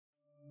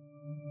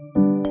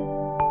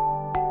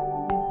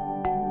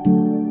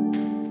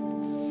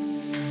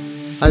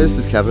Hi, this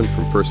is Kevin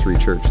from First Free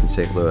Church in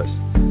St. Louis.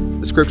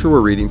 The scripture we're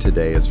reading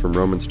today is from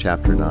Romans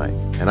chapter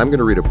 9, and I'm going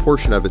to read a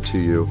portion of it to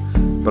you,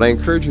 but I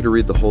encourage you to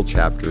read the whole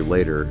chapter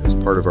later as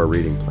part of our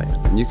reading plan.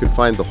 And you can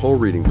find the whole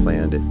reading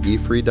plan at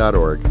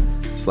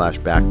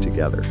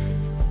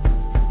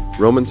efree.org/backtogether.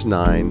 Romans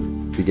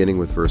 9, beginning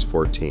with verse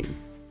 14.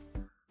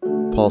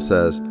 Paul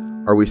says,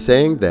 "Are we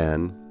saying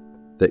then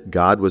that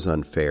God was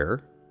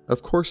unfair?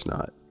 Of course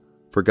not.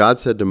 For God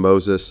said to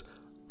Moses,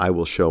 'I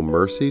will show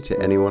mercy to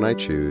anyone I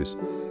choose,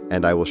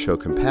 and I will show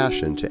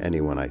compassion to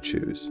anyone I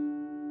choose.'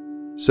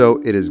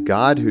 So it is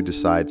God who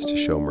decides to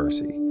show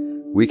mercy.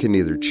 We can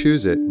neither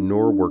choose it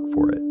nor work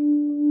for it.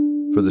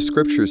 For the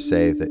scriptures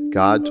say that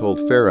God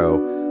told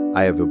Pharaoh,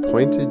 'I have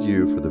appointed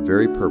you for the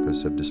very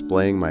purpose of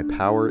displaying my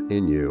power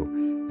in you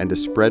and to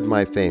spread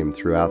my fame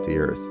throughout the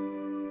earth.'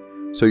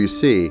 So you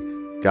see,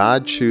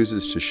 God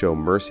chooses to show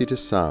mercy to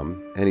some,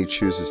 and he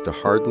chooses to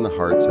harden the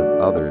hearts of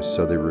others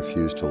so they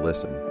refuse to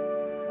listen.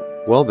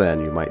 Well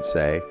then, you might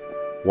say,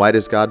 why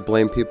does God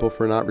blame people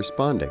for not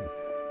responding?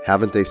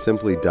 Haven't they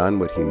simply done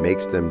what he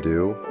makes them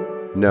do?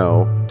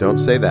 No, don't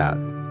say that.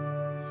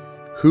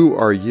 Who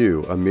are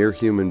you, a mere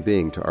human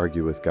being, to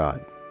argue with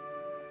God?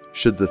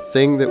 Should the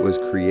thing that was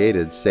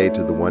created say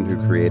to the one who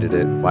created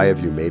it, 'Why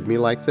have you made me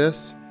like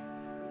this?'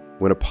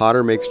 When a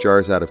potter makes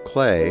jars out of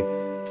clay,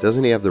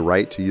 doesn't he have the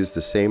right to use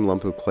the same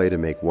lump of clay to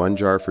make one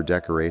jar for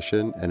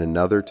decoration and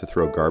another to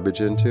throw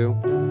garbage into?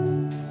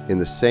 In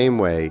the same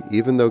way,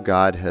 even though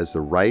God has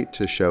the right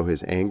to show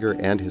his anger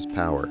and his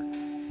power,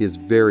 he is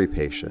very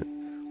patient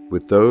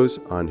with those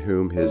on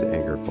whom his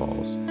anger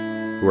falls,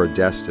 who are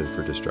destined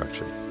for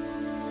destruction.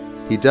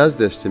 He does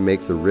this to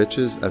make the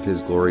riches of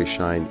his glory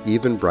shine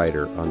even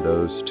brighter on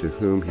those to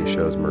whom he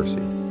shows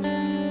mercy,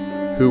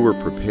 who were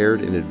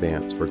prepared in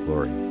advance for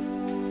glory.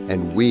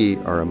 And we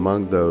are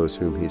among those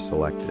whom he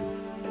selected,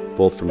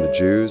 both from the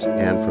Jews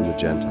and from the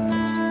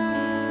Gentiles.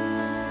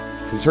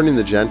 Concerning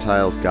the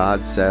Gentiles,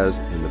 God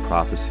says in the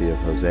prophecy of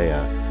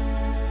Hosea,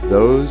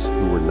 'Those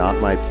who were not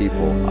my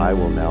people, I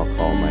will now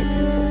call my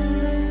people,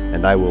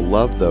 and I will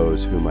love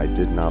those whom I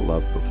did not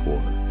love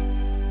before.'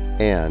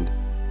 And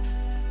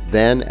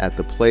then at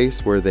the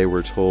place where they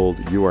were told,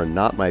 'You are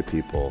not my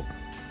people,'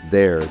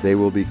 there they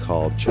will be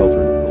called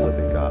children of the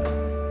living God."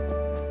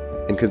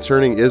 And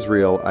concerning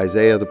Israel,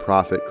 Isaiah the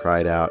prophet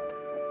cried out,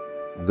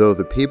 "Though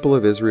the people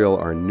of Israel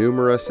are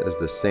numerous as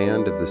the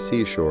sand of the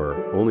seashore,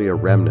 only a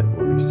remnant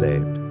will be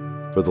saved.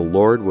 For the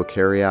Lord will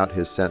carry out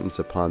his sentence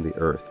upon the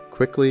earth,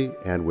 quickly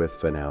and with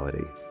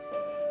finality."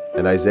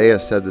 And Isaiah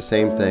said the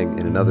same thing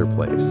in another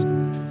place,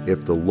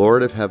 "If the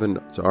Lord of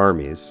heaven's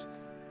armies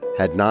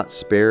had not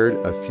spared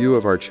a few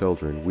of our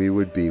children, we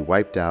would be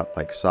wiped out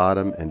like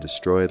Sodom and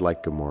destroyed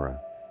like Gomorrah."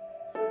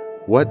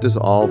 What does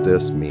all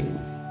this mean?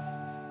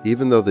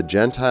 Even though the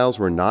Gentiles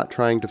were not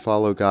trying to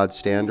follow God's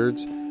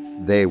standards,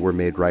 they were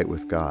made right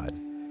with God,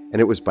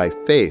 and it was by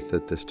faith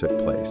that this took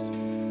place.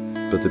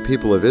 But the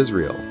people of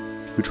Israel,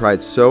 who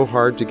tried so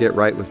hard to get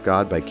right with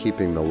God by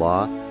keeping the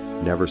law,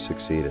 never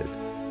succeeded.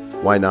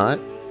 Why not?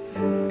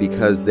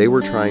 Because they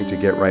were trying to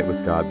get right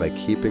with God by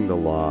keeping the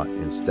law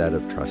instead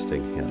of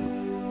trusting him.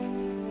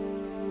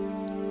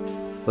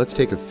 Let's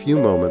take a few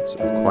moments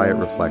of quiet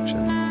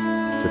reflection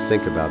to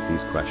think about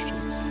these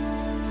questions.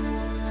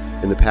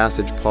 In the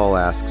passage, Paul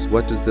asks,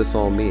 what does this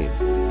all mean?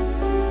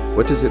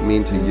 What does it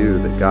mean to you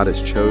that God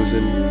has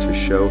chosen to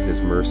show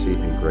his mercy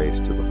and grace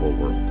to the whole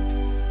world?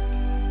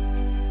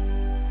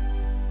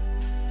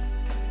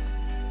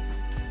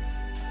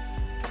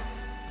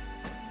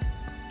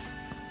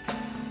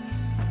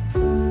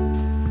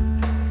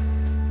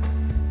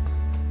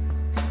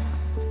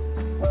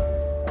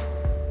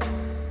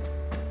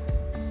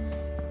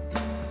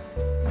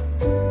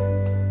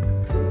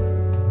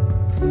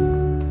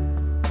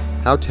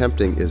 How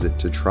tempting is it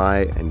to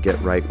try and get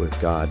right with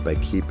God by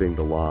keeping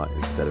the law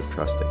instead of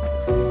trusting him?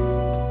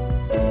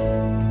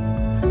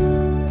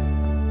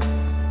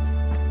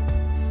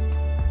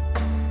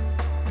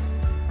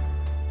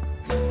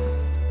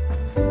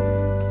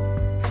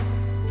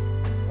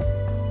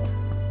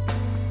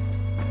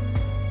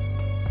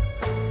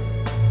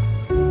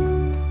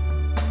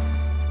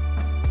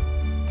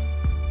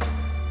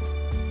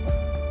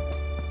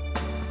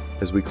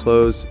 As we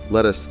close,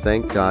 let us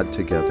thank God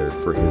together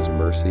for his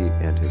mercy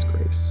and his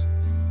grace.